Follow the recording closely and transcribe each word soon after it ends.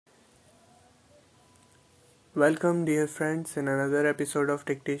Welcome, dear friends, in another episode of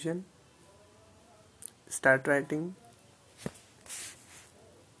Dictation. Start writing.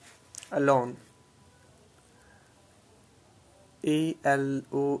 Alone.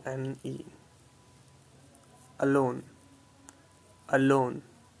 Alone. Alone. Alone.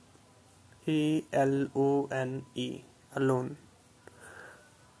 Alone. Alone.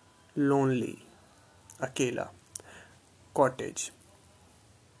 Lonely. Akela. Cottage.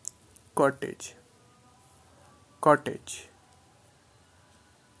 Cottage. Cottage. Cottage.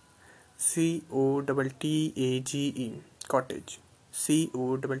 Cottage. Cottage. Cottage.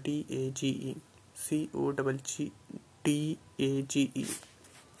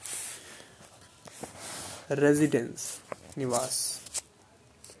 Residence. Nivas.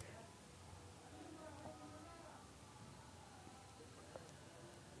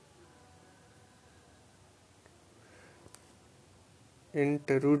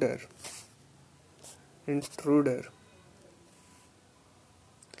 Intruder. Intruder.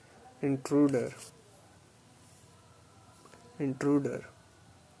 Intruder. Intruder. Intruder.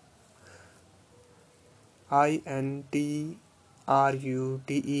 Intruder.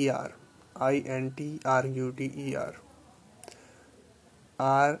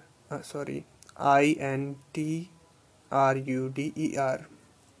 Sorry. Intruder.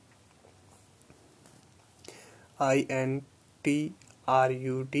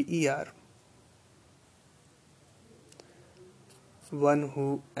 Intruder. One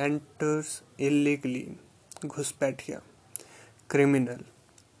who enters illegally. घुसपैठिया. Criminal.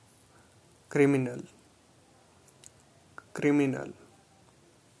 Criminal. Criminal. Criminal.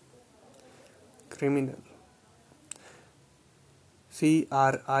 Criminal.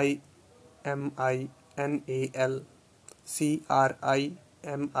 Criminal.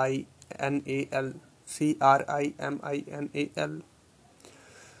 Criminal.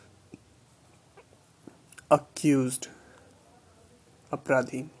 Accused.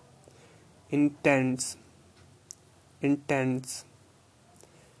 अपराधी. Intense. Intense.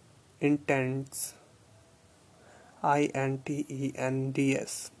 Intense. Intends.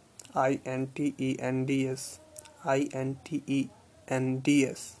 Intends.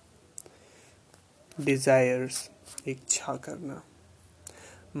 Intends. Desires. इच्छा करना.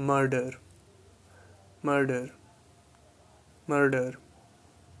 Murder. Murder. Murder.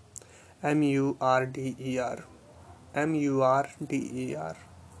 Murder. Murder.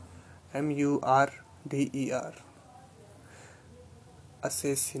 Murder.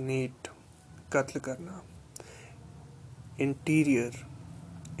 Assassinate. कत्ल करना. Interior.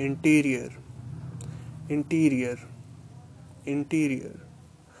 Interior. Interior. Interior. Interior.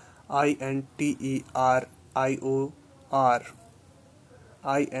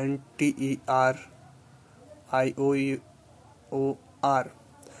 Interior.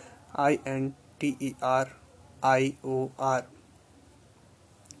 Interior. Interior.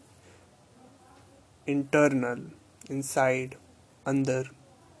 Internal. Inside. अंदर.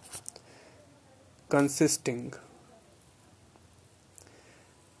 Consisting.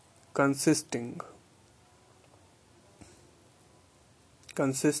 Consisting. Consisting.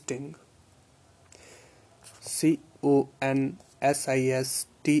 Consisting.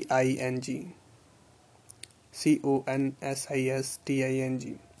 Consisting.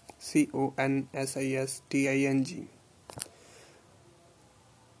 Consisting.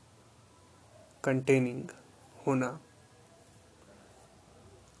 Containing. होना.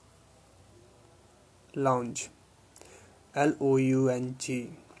 Lounge. Loung. Lounge.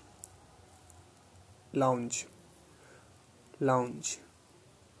 Lounge. Lounge.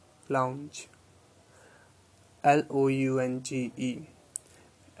 Lounge. Lounge.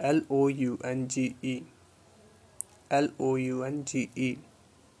 Lounge.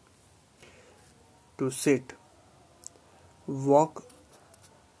 To sit. Walk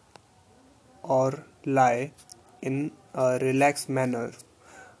or lie in a relaxed manner.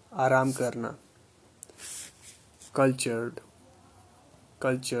 आराम करना. Cultured.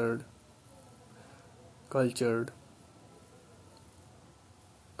 Cultured. Cultured.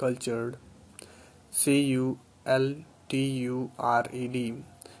 Cultured. Cultured.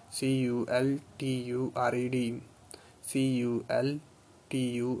 Cultured.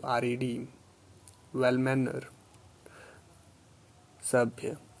 Cultured. Well manner.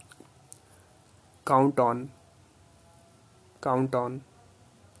 सभ्य. Count on. Count on.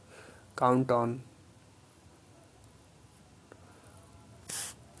 Count on.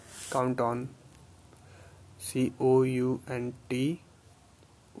 Count on. Count.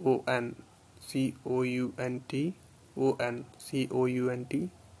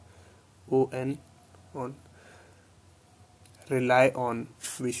 Count. On. Rely on.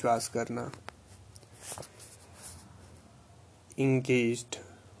 विश्वास करना. engaged,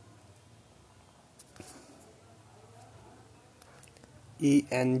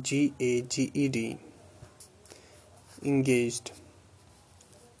 engaged, engaged, engaged,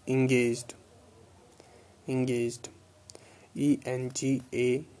 engaged, engaged,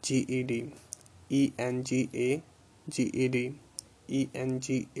 engaged,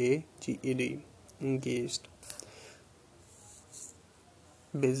 engaged, engaged,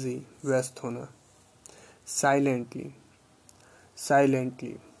 busy, व्यस्त होना, silently,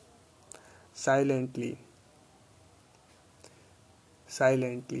 silently, silently, silently,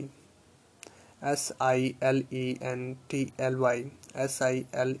 silently,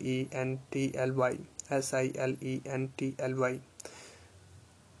 silently, silently,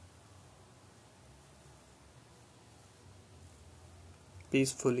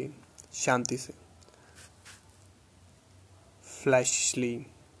 peacefully, शांति से, flashly,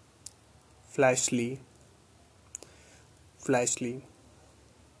 flashly, flashly,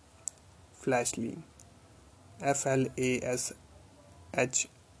 flashly, flashly,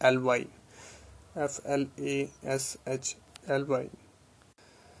 flashly,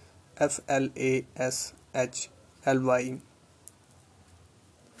 flashly,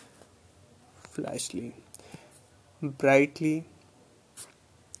 flashly, brightly,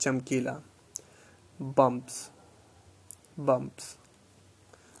 चमकीला, bumps, bumps,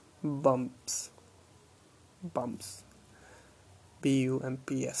 bumps, bumps,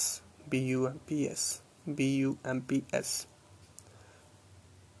 bumps, bumps, bumps,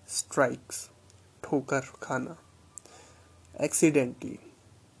 strikes, ठोकर खाना, accidentally,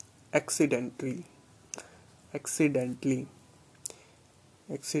 accidentally, accidentally,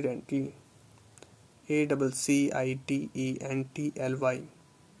 accidentally, accidentally,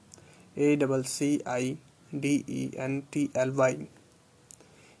 accidentally,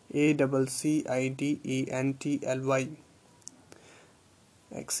 accidentally,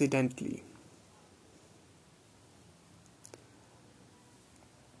 accidentally,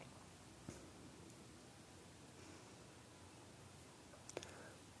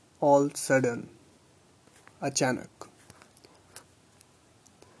 all sudden, अचानक,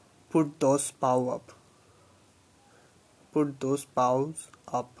 put those paws up, put those paws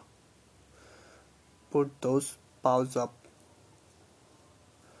up, put those paws up,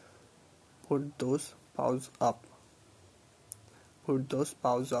 put those paws up, put those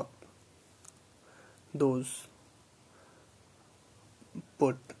paws up, those,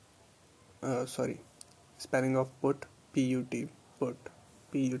 put, spelling of put, put, put,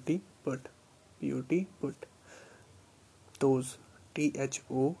 put, put, put, put, those, those,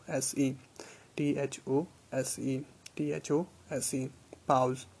 those, those, paws,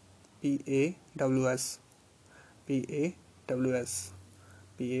 paws,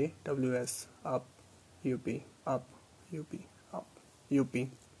 paws, paws, up, up, up, up.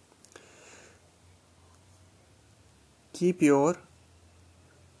 Keep your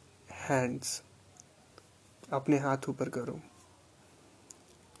hands, अपने हाथ ऊपर करो,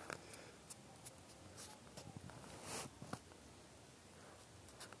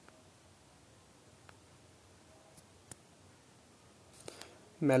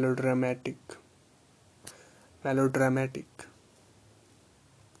 melodramatic, melodramatic,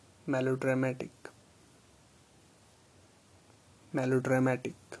 melodramatic, melodramatic,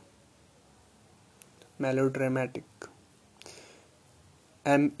 melodramatic, melodramatic, melodramatic,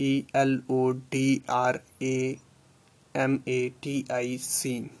 melodramatic,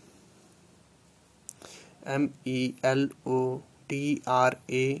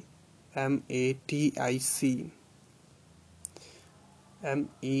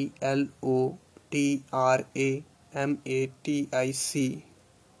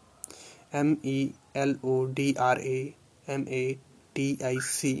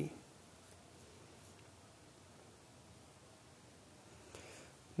 melodramatic,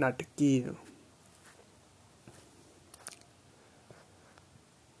 नाटकीय,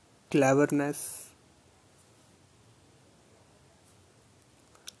 cleverness,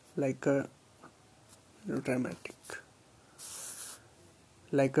 like a dramatic,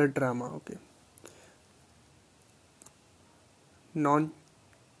 like a drama, okay. Nonchalant,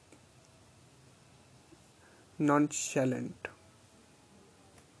 nonchalant,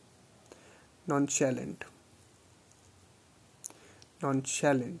 nonchalant,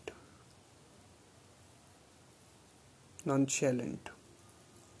 nonchalant, nonchalant,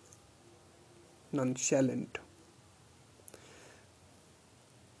 nonchalant, nonchalant,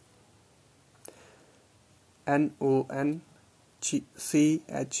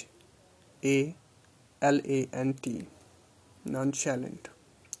 nonchalant,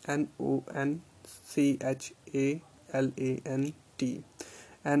 N-O-N-C-H-A-L-A-N-T,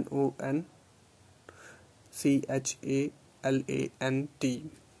 N-O-N-C-H-A-L-A-N-T,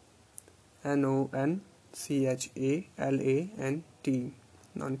 N-O-N-C-H-A-L-A-N-T,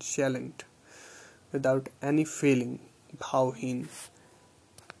 nonchalant, without any feeling, भावहीन.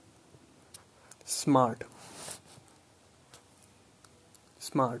 Smart,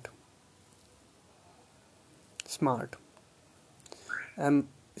 smart, smart,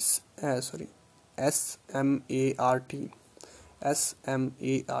 S-M-A-R-T,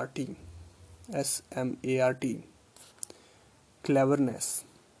 S-M-A-R-T, S-M-A-R-T, cleverness,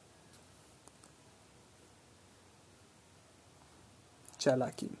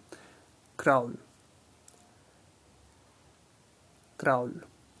 चालाकी. Crowl, crowl,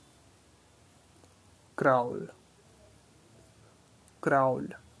 crowl, crowl,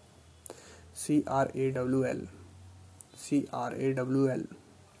 C-R-A-W-L, C-R-A-W-L,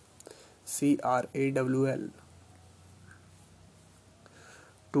 C-R-A-W-L,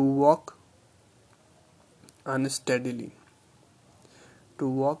 to walk unsteadily, to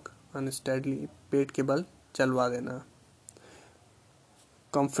walk unsteadily, पेट के बल चलवा देना.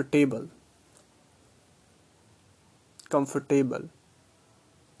 Comfortable, comfortable,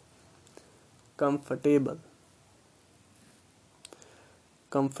 comfortable,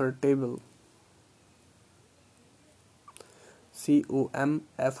 comfortable,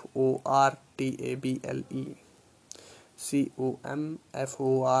 C-O-M-F-O-R-T-A-B-L-E,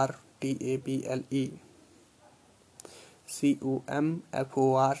 C-O-M-F-O-R-T-A-B-L-E,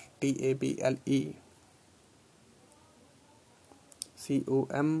 C-O-M-F-O-R-T-A-B-L-E,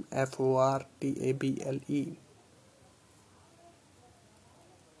 C-O-M-F-O-R-T-A-B-L-E.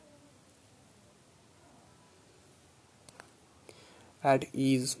 At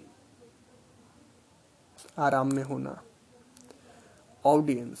ease, आराम में होना.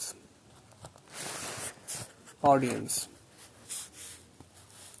 Audience, audience,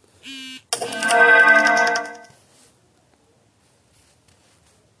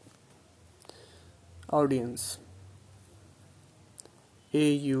 audience,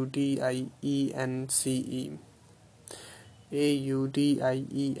 A-U-D-I-E-N-C-E, A-U-D-I-E-N-C-E,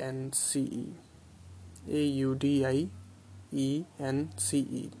 A-U-D-I-E-N-C-E.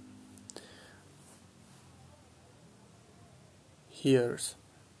 Hears,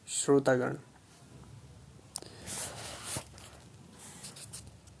 श्रोतागण.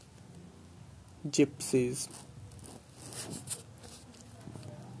 Gypsies,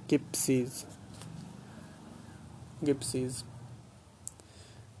 gypsies, gypsies,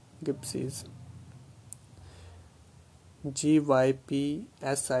 gypsies,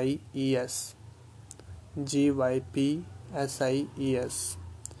 G-Y-P-S-I-E-S, G-Y-P-S-I-E-S,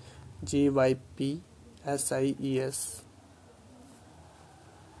 G-Y-P-S-I-E-S,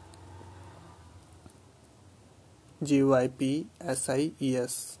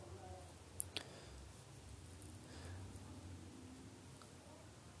 G-Y-P-S-I-E-S.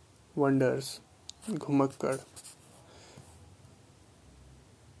 Wonders, घुमक्कड़.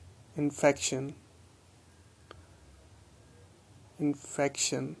 Infection,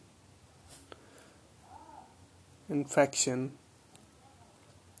 infection, infection,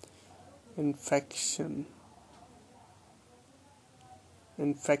 infection,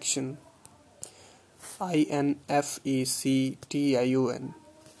 infection, I-N-F-E-C-T-I-O-N,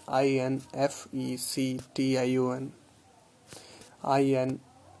 I-N-F-E-C-T-I-O-N, I-N-F-E-C-T-I-O-N.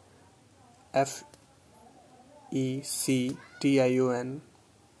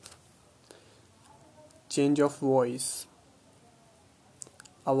 Change of voice,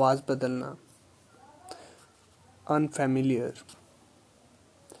 आवाज़ बदलना. Unfamiliar,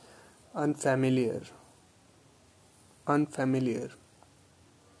 unfamiliar, unfamiliar,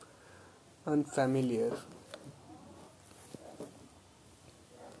 unfamiliar,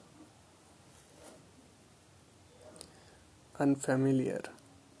 unfamiliar,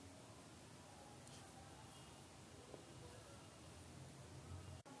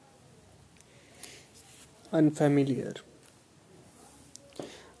 unfamiliar,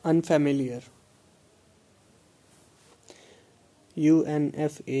 unfamiliar,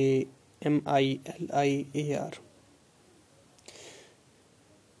 U-N-F-A-M-I-L-I-A-R,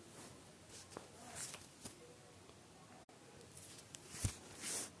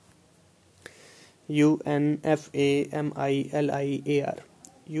 U-N-F-A-M-I-L-I-A-R,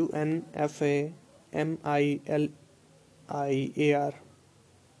 U-N-F-A-M-I-L-I-A-R.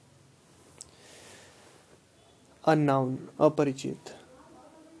 Unknown, अपरिचित.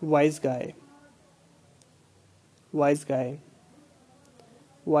 Wise guy, wise guy,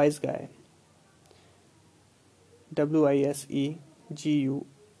 wise guy, W-I-S-E-G-U-Y,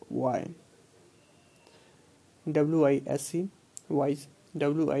 WISE, wise,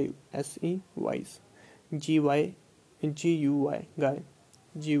 wise, GY, GUY, guy,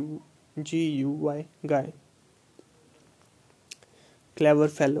 GUY, guy, clever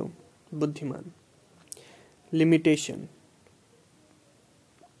fellow, बुद्धिमान, limitation,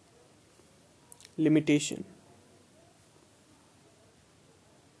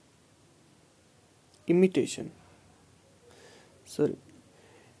 imitation, sorry,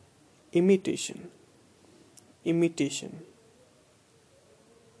 imitation, imitation,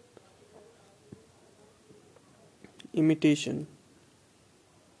 imitation,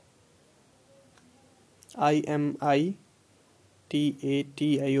 IMITATION,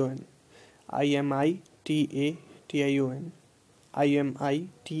 IMITATION,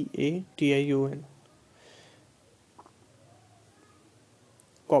 IMITATION,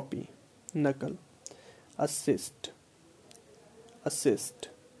 copy, नकल, assist, assist,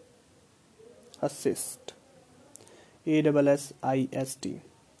 assist, ASSIST,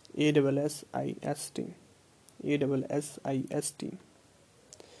 ASSIST, ASSIST,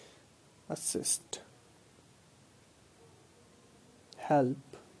 assist,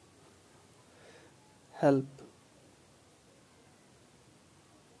 help, help,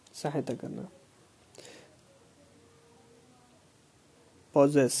 सहायता करना,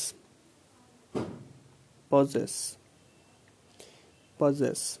 possess, possess,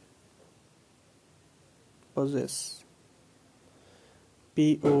 possess, possess,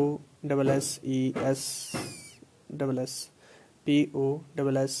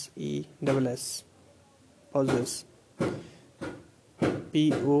 POSSESS, POSSESS, possess, POSSESS,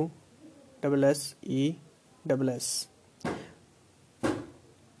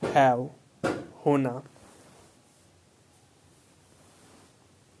 have, होना,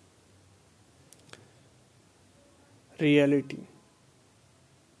 reality,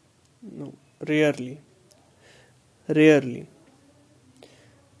 no, rarely, rarely,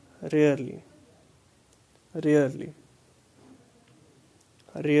 rarely, rarely,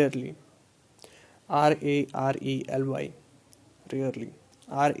 rarely, RARELY, rarely,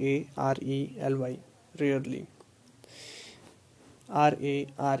 RARELY, rarely,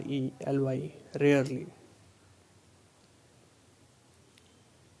 RARELY, rarely,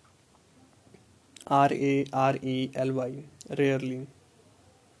 RARELY, rarely,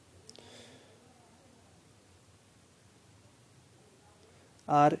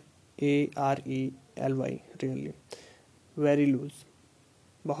 RARELY, rarely, very loose,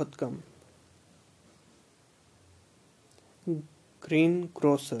 बहुत कम,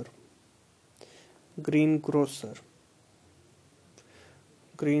 greengrocer, greengrocer,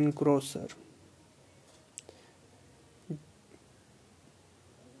 greengrocer,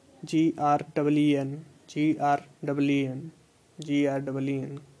 GREEN, GREEN,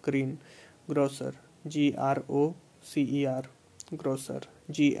 GREEN, green, grocer, GROCER, grocer, GROCER,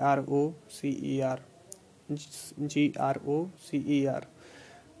 GROCER,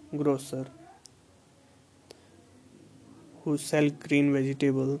 grocer, who sell green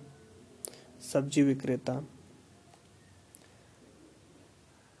vegetable, सब्जी विक्रेता,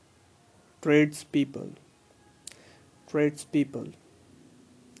 tradespeople, tradespeople,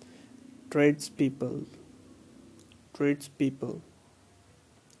 tradespeople, tradespeople,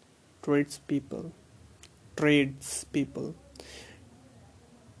 tradespeople, tradespeople, TRADESPEOPLE,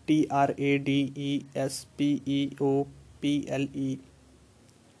 TRADESPEOPLE, TRADESPEOPLE,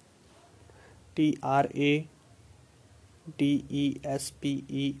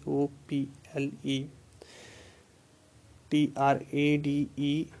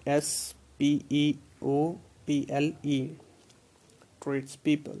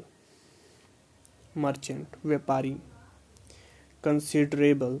 tradespeople, merchant, व्यापारी,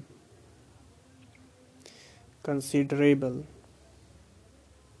 considerable, considerable,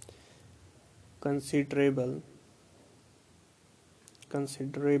 considerable,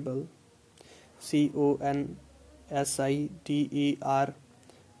 considerable, CONSIDERABLE,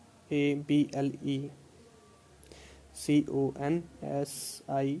 CONSIDERABLE,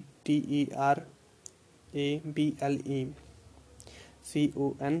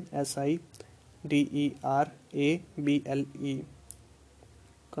 CONSIDERABLE,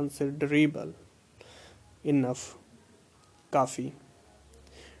 considerable, enough, काफी,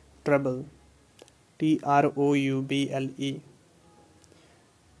 trouble, TROUBLE, TROUBLE,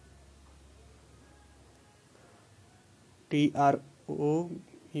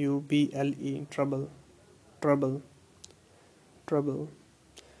 trouble, trouble, trouble,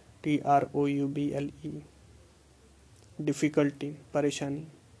 TROUBLE, difficulty, परेशानी,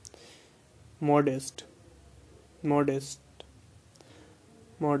 modest, modest,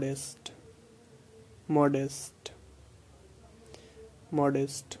 modest, modest,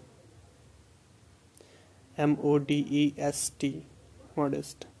 modest, modest, modest,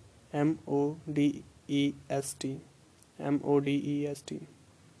 modest, modest,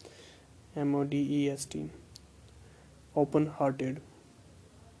 modest, open hearted,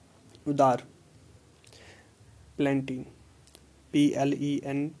 udar, plenty,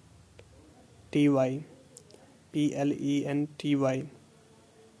 plenty, plenty,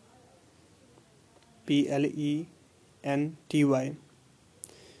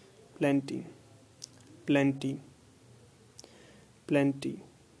 plenty, plenty, plenty, plenty,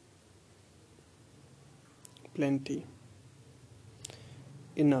 plenty,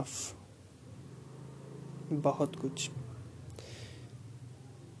 enough, बहुत कुछ,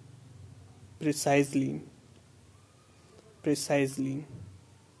 precisely, precisely,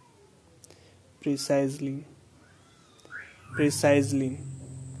 precisely, precisely,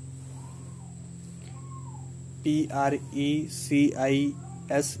 precisely,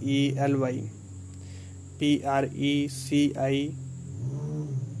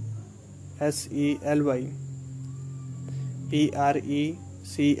 precisely, precisely,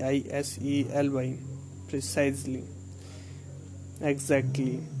 precisely,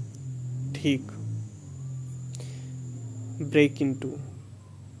 exactly, ठीक, break into,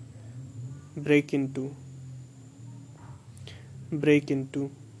 break into, break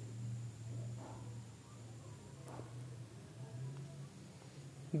into,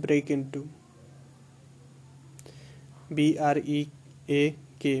 break into, break, break, break,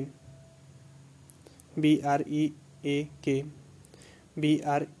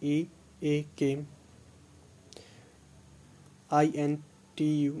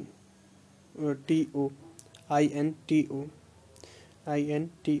 into, to, into,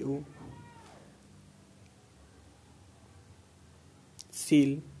 into,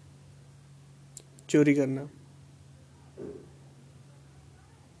 seal, चोरी करना,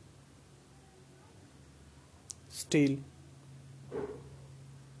 steal,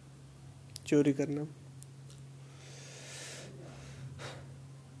 चोरी करना,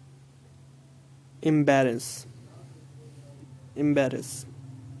 embarrass, embarrass,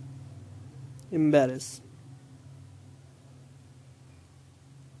 embarrass,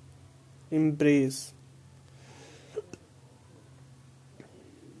 embrace,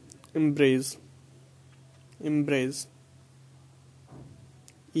 embrace, embrace,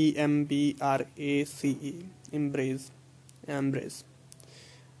 embrace, embrace, embrace,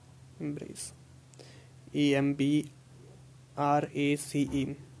 embrace, embrace,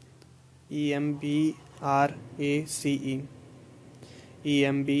 embrace,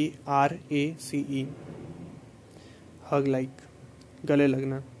 embrace, hug like, गले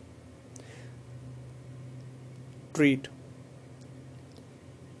लगना, treat,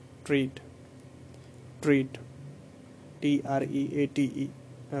 treat, treat, treat,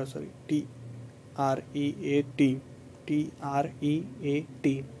 sorry, treat, treat,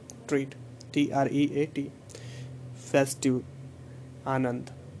 treat, treat, festive, आनंद,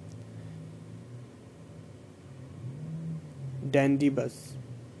 dandy bus,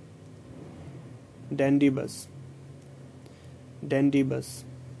 dandy bus, dandy bus,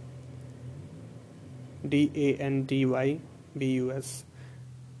 dandy bus, dandy,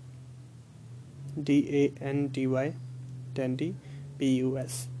 dandy,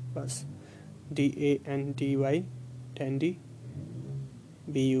 bus, bus, dandy, dandy,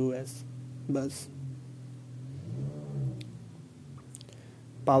 bus, bus,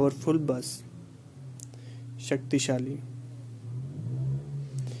 powerful bus, शक्तिशाली,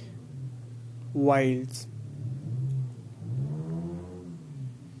 wilds,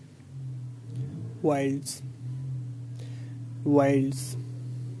 wilds, wilds,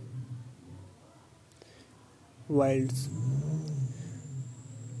 wilds,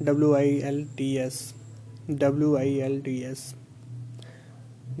 wilds, wilds, wilds,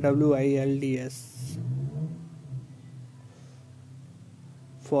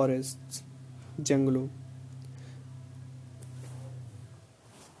 forests, जंगलों,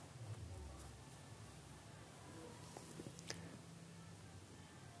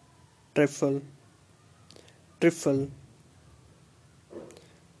 trifle, trifle,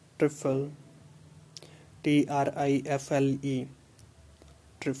 trifle, trifle,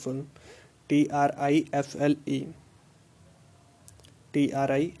 trifle, trifle,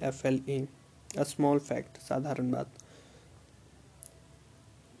 trifle, a small fact, साधारण बात,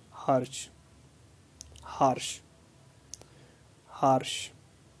 harsh, harsh, harsh,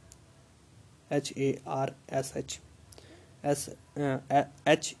 harsh,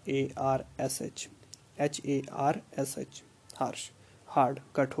 harsh, harsh, hard,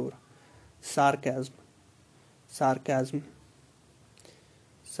 कठोर, sarcasm, sarcasm,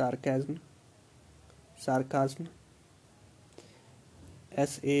 sarcasm, sarcasm, sarcasm,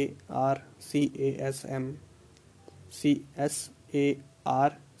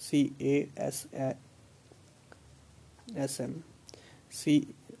 sarcasm, c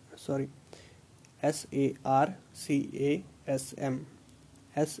sorry sarcasm,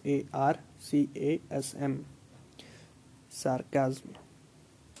 sarcasm, sarcasm,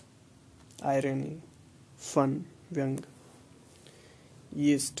 irony, fun, व्यंग,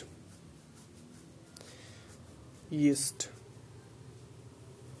 yeast, yeast,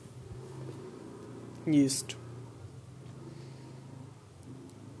 yeast,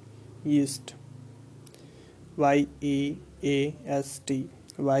 yeast, yeast, yeast, yeast,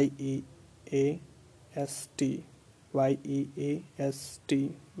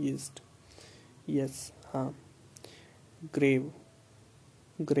 yeast, yes, हाँ, grave,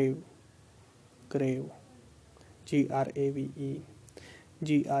 grave, grave, grave, grave,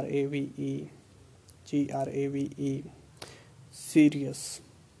 grave, serious,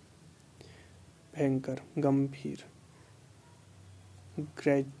 भयंकर, गंभीर,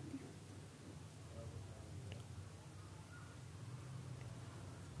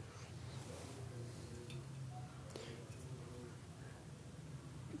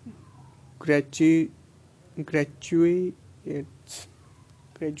 graduates,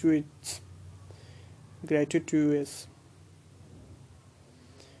 graduates, gratuitous,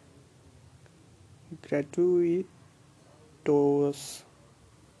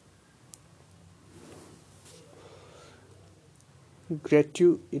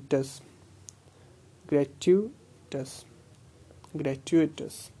 gratuitous,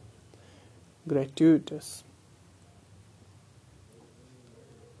 gratuitous, gratuitous, gratuitous,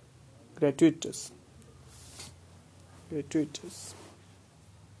 gratuitous, gratuitous, gratuitous, gratuitous, gratuitous,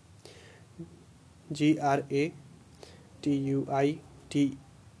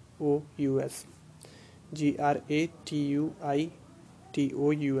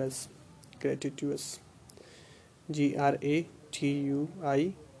 gratuitous, gratuitous,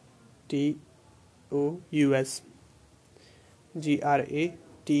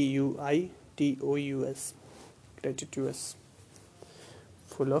 gratuitous, gratuitous,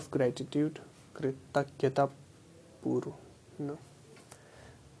 full of gratitude, कृतज्ञता पूर्व, no,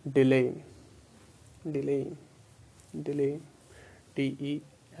 delay, delay, delay,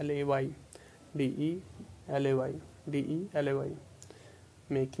 delay, delay, delay, delay,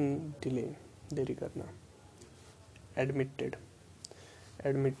 making delay, देरी करना, admitted,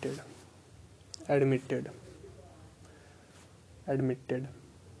 admitted, admitted, admitted, admitted,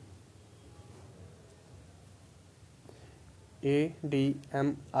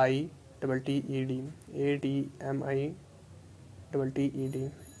 admitted,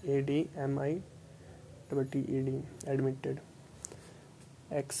 admitted, admitted,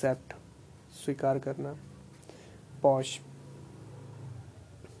 accept, स्वीकार करना, posh,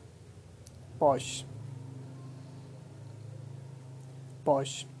 posh, posh,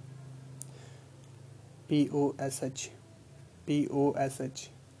 posh, posh,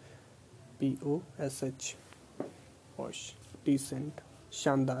 posh, posh, decent,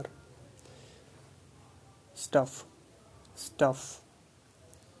 शानदार, stuff, stuff,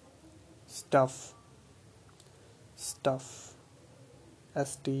 stuff, stuff, stuff, stuff,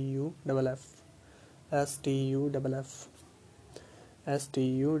 stuff,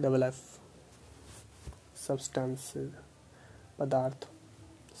 substance, पदार्थ,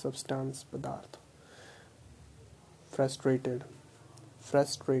 substance, पदार्थ, frustrated,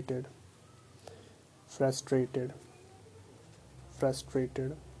 frustrated, frustrated, frustrated,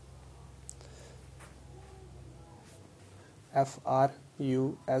 frustrated,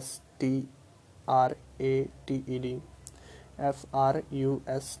 frustrated,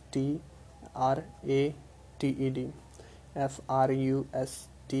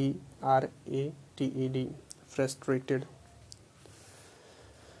 frustrated, frustrated,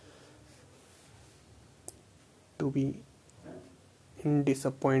 to be in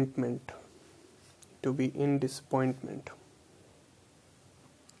disappointment, to be in disappointment,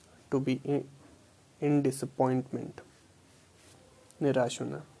 to be in disappointment, निराश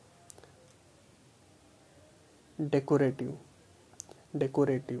होना, decorative,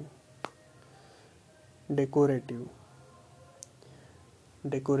 decorative, decorative, decorative,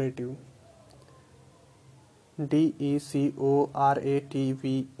 decorative, decorative,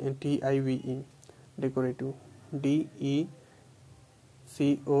 decorative, decorative,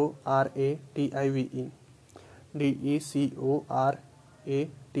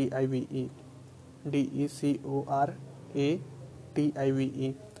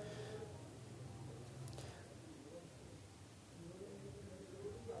 decorative,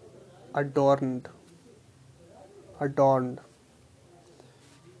 adorned, adorned,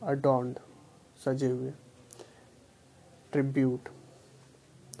 adorned, सजे हुए. Tribute,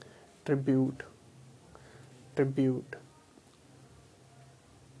 tribute, tribute,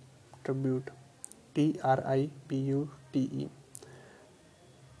 tribute, tribute,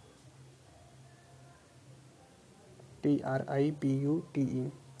 tribute,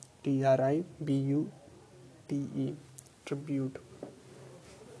 tribute,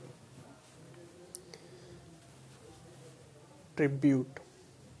 tribute, tribute,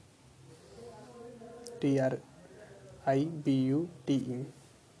 tribute,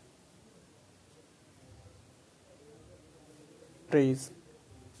 praise,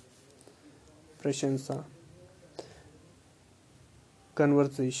 प्रशंसा,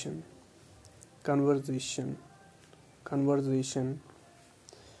 conversation, conversation, conversation,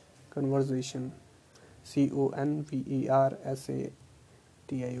 conversation, conversation,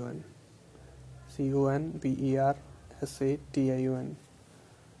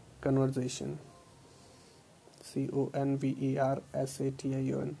 conversation, conversation,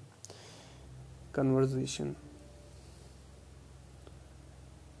 conversation, conversation,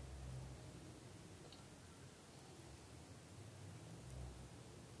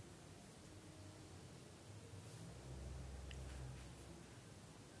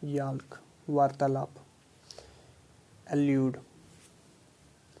 याल्क, वार्तालाप, allude,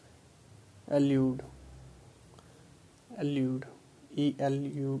 allude, allude,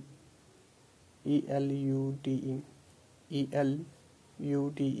 elude, elude,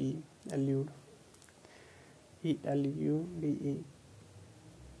 elude, allude, elude,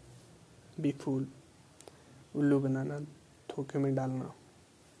 befool, उल्लू बनाना, धोखे में डालना.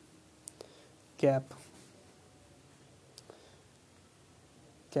 Cap,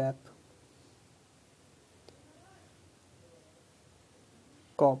 cap,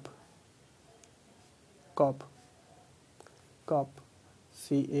 cop, cop, cop,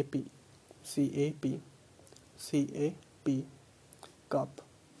 CAP, CAP, CAP, corp,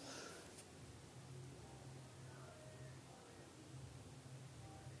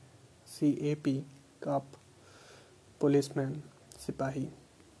 CAP, corp, policeman, सिपाही.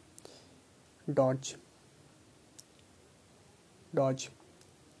 Dodge, Dodge,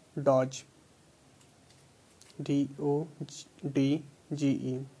 Dodge, DODGE, DODGE,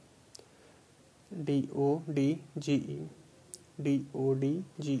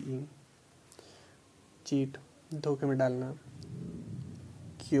 DODGE, cheat, धोखे में डालना.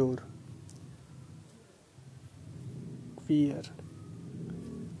 Cure, queer,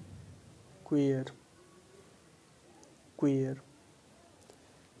 queer, queer,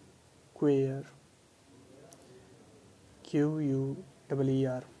 queer,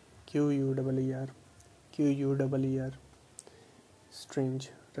 QUER, QUER, QUER, strange,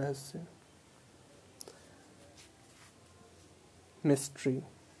 रहस्य. Mystery,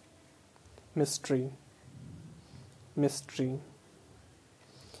 mystery, mystery,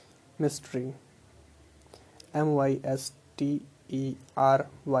 mystery, MYSTERY,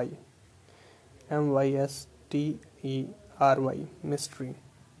 MYSTERY, mystery,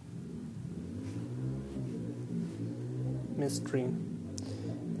 mystery,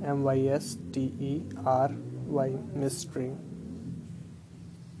 MYSTERY, mystery.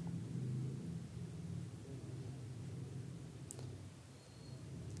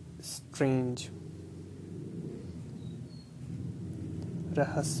 Strange,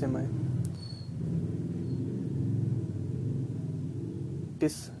 रहस्यमय.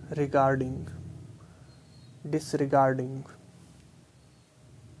 Disregarding, disregarding,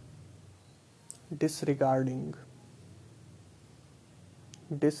 disregarding,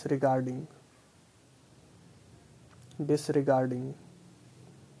 disregarding, disregarding.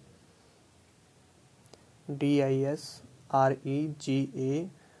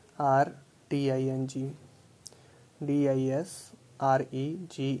 DISREGARDING,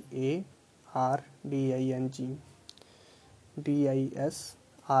 DISREGARDING, DISREGARDING,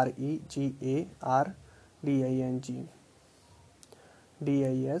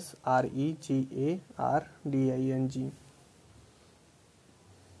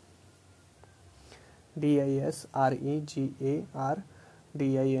 DISREGARDING,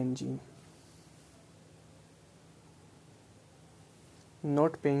 DISREGARDING.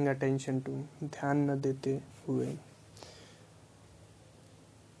 Not paying attention to, ध्यान न देते हुए.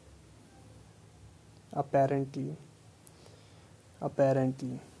 Apparently,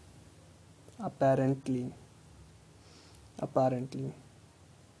 apparently, apparently, apparently,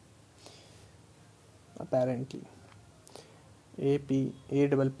 apparently.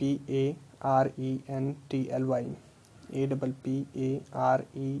 APPARENTLY,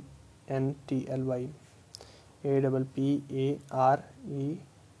 APPARENTLY, N-T-L-Y.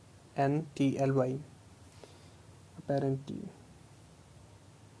 A-P-P-A-R-E-N-T-L-Y. Apparently.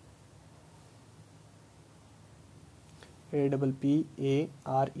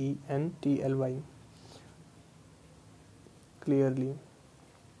 A-P-P-A-R-E-N-T-L-Y. Clearly,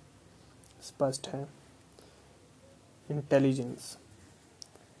 स्पष्ट है. Intelligence.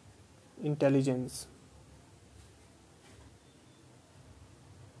 Intelligence.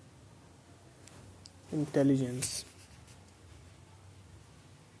 Intelligence.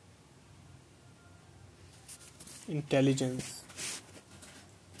 Intelligence.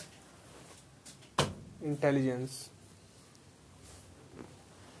 Intelligence.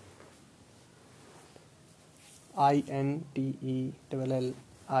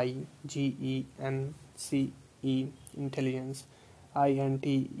 I-N-T-E-L-L-I-G-E-N-C-E. Intelligence.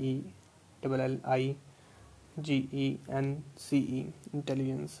 I-N-T-E-L-L-I-G-E-N-C-E.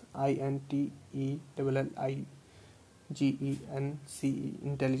 Intelligence. I-N-T-E-L-L-I-G-E-N-C-E.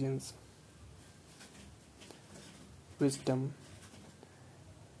 Intelligence. Wisdom.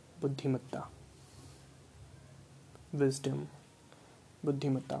 बुद्धिमत्ता. Wisdom.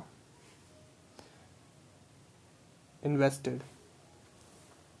 बुद्धिमत्ता. Invested.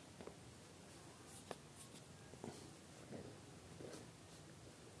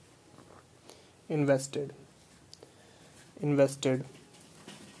 Invested. Invested.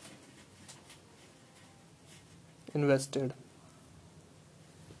 Invested.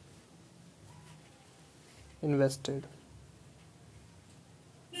 Invested.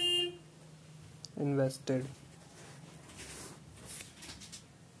 Invested.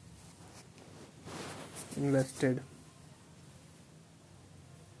 Invested.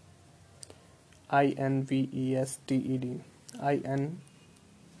 I-N-V-E-S-T-E-D.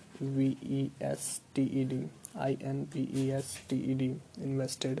 I-N-V-E-S-T-E-D. I-N-V-E-S-T-E-D.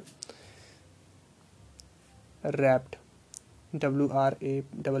 Invested. Wrapped.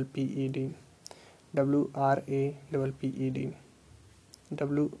 W-R-A-P-P-E-D. W-R-A-P-P-E-D.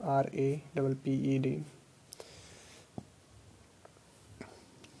 W-R-A-P-P-E-D.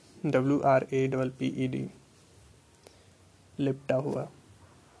 W-R-A-P-P-E-D. लिपटा हुआ.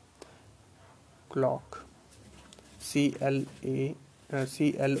 Clock. C-L-O-A-K.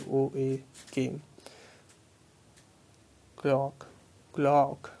 Clock.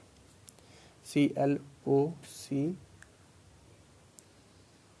 Clock. C-L-O-C.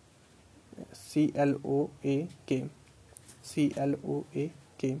 C-L-O-A-K.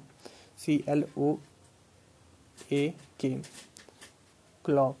 C-L-O-A-K. C-L-O-A-K.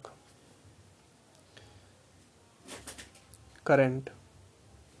 Clock. Current.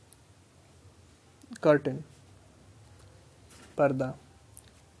 Curtain. पर्दा.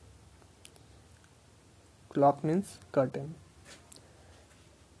 Clock means curtain.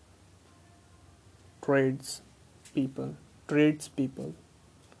 Trades people. Trades people.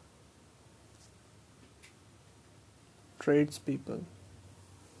 Trades people.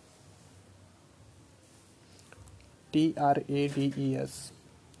 T-R-A-D-E-S.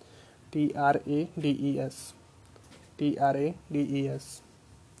 T-R-A-D-E-S. T-R-A-D-E-S.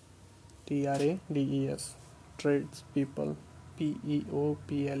 T-R-A-D-E-S. Trades people.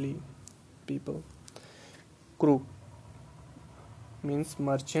 P-E-O-P-L-E. People. Crook means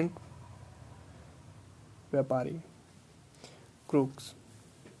merchant, व्यापारी. Crooks.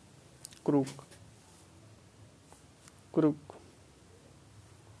 Crook. Crook.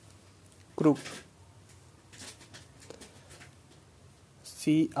 Crook.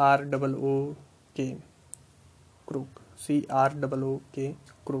 C-R-O-O-K. Crook. C-R-O-O-K.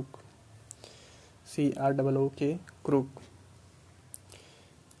 Crook. C-R-O-O-K. Crook.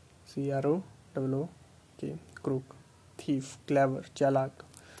 C-R-O-O-K. Crook. Thief. Clever. चालाक.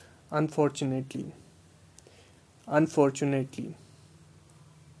 Unfortunately. Unfortunately.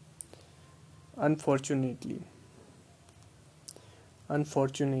 Unfortunately.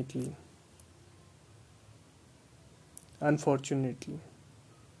 Unfortunately. Unfortunately.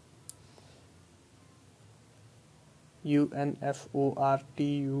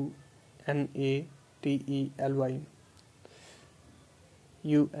 U-N-F-O-R-T-U-N-A-T-E-L-Y.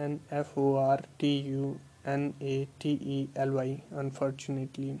 U-N-F-O-R-T-U-N-A-T-E-L-Y.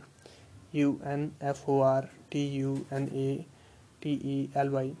 Unfortunately.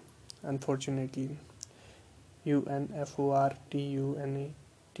 U-N-F-O-R-T-U-N-A-T-E-L-Y. Unfortunately.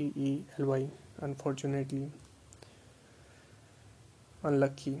 U-N-F-O-R-T-U-N-A-T-E-L-Y. Unfortunately.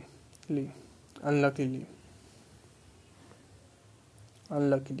 Unluckily. Unluckily.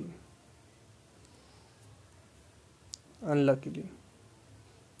 Unluckily. Unluckily.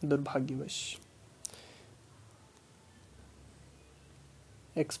 दुर्भाग्यवश.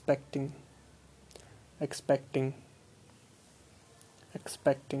 expecting, expecting,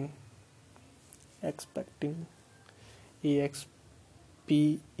 expecting, expecting, expecting,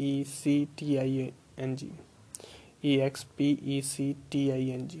 expecting,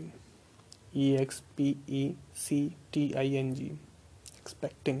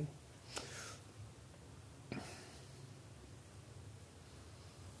 expecting,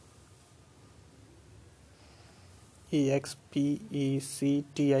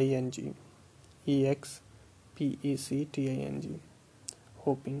 expecting, expecting, expecting,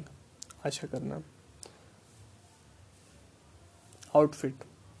 hoping, आशा करना. outfit,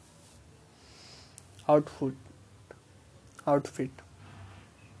 outfit, outfit,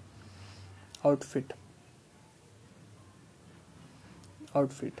 outfit, outfit,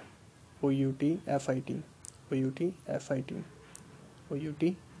 outfit, outfit, out,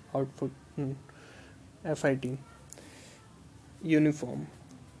 output, fit, uniform,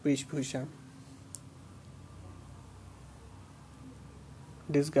 वेशभूषा,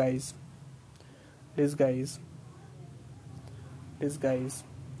 disguise, disguise, disguise,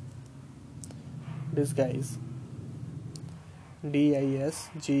 disguise, disguise,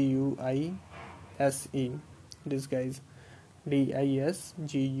 disguise, disguise,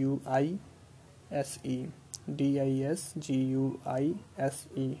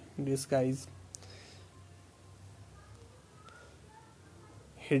 disguise,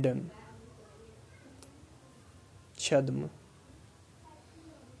 hidden, छद्म,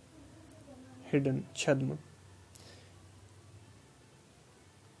 hidden, छद्म,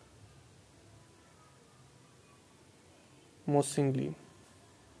 mostly,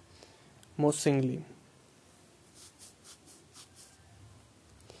 mostly,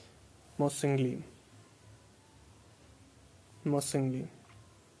 mostly, mostly, mostly,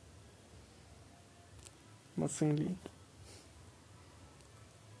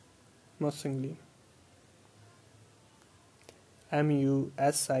 mostly, musingly, musingly, musingly,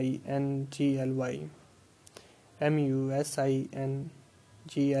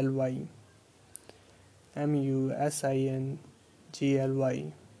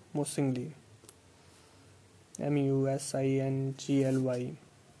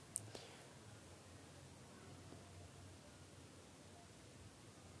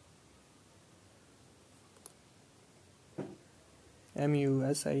 mostly, musingly,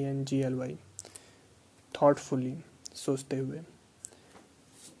 musingly, thoughtfully, सोचते हुए,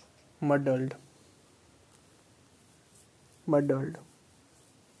 muddled, muddled,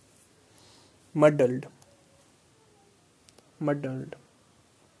 muddled, muddled,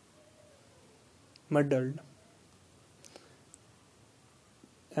 muddled, muddled,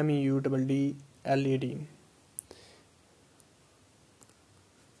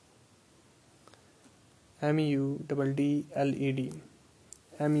 muddled,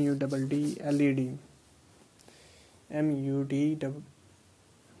 muddled, muddled,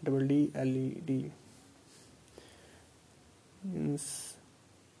 means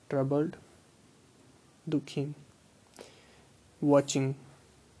troubled, दुखी, watching,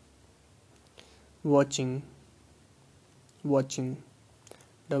 watching, watching, watching, watching,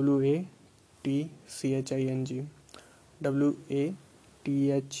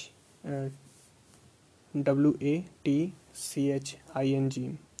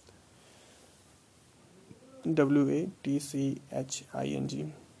 watching,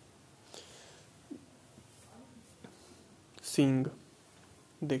 seeing,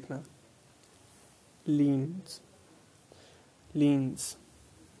 देखना, leans, leans,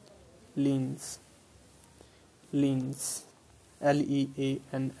 leans, leans, leans,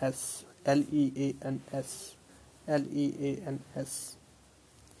 leans, leans,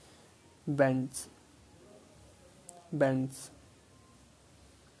 bends, bends,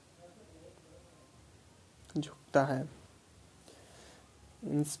 झुकता है,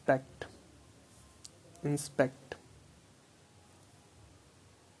 inspect, inspect,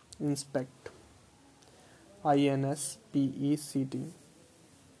 inspect, inspect, inspect, inspect,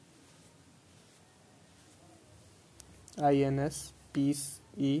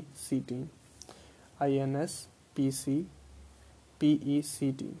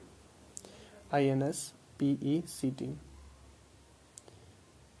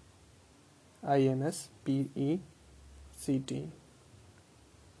 inspect,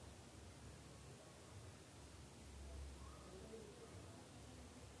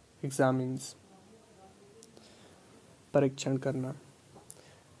 examines, परीक्षण करना,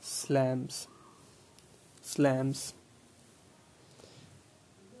 slams, slams,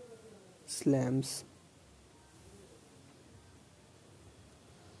 slams,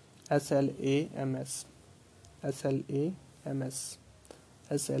 slams, slams,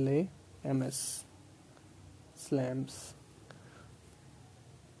 SLAMS, slams.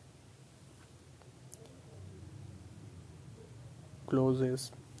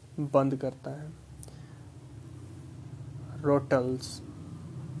 Closes, बंद करता है. Rotals,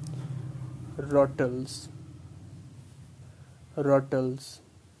 rotals, rotals,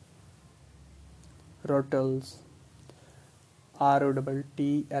 rotals.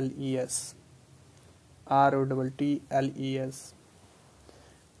 ROTTLES, ROTTLES,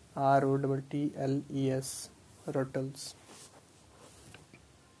 ROTTLES, rotals.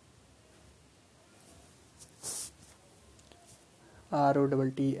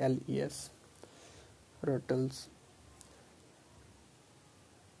 ROTTLES, rotals.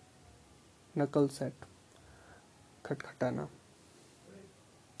 Knuckle set, खटखटाना.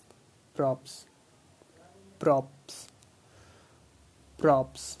 Props, props,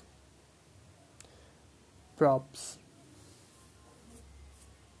 props, props.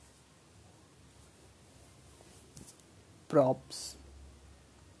 Props.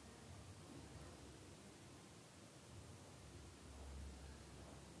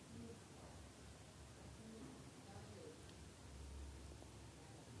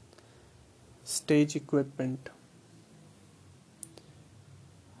 Stage equipment,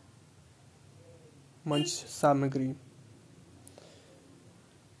 मंच सामग्री.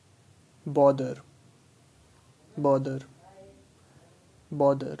 Bother, bother,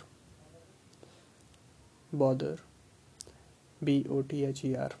 bother, bother.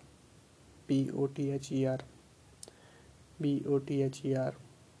 BOTHER, BOTHER, BOTHER.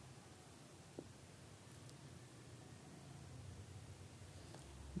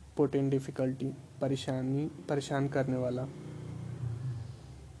 Put in difficulty, परेशान करने वाला.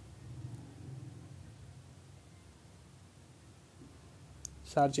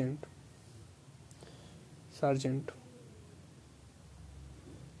 Sergeant, sergeant,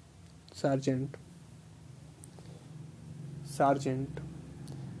 sergeant, sergeant. SERGEANT,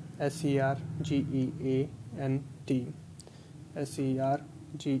 SERGEANT, SERGEANT,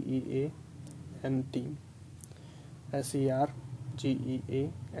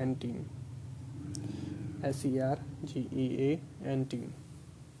 SERGEANT.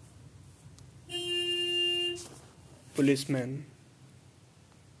 Policeman,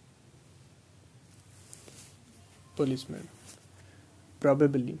 policeman.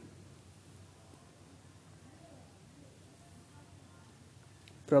 Probably,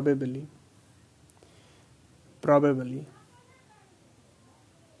 probably, probably,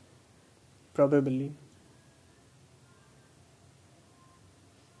 probably.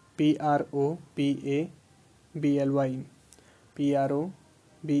 PROBABLY, PROBABLY,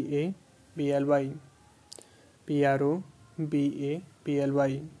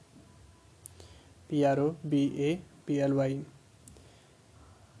 PROBABLY, PROBABLY.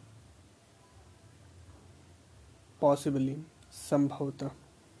 Possibly, संभवतः.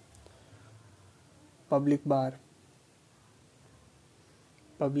 Public bar,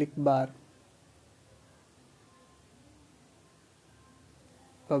 public bar,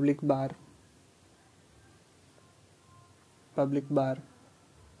 public bar, public bar.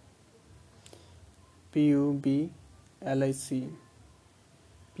 PUBLIC,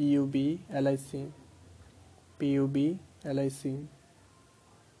 PUBLIC, PUBLIC.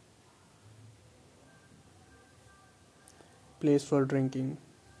 Place for drinking,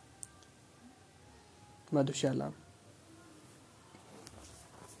 Madhushala.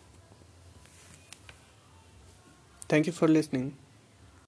 Thank you for listening.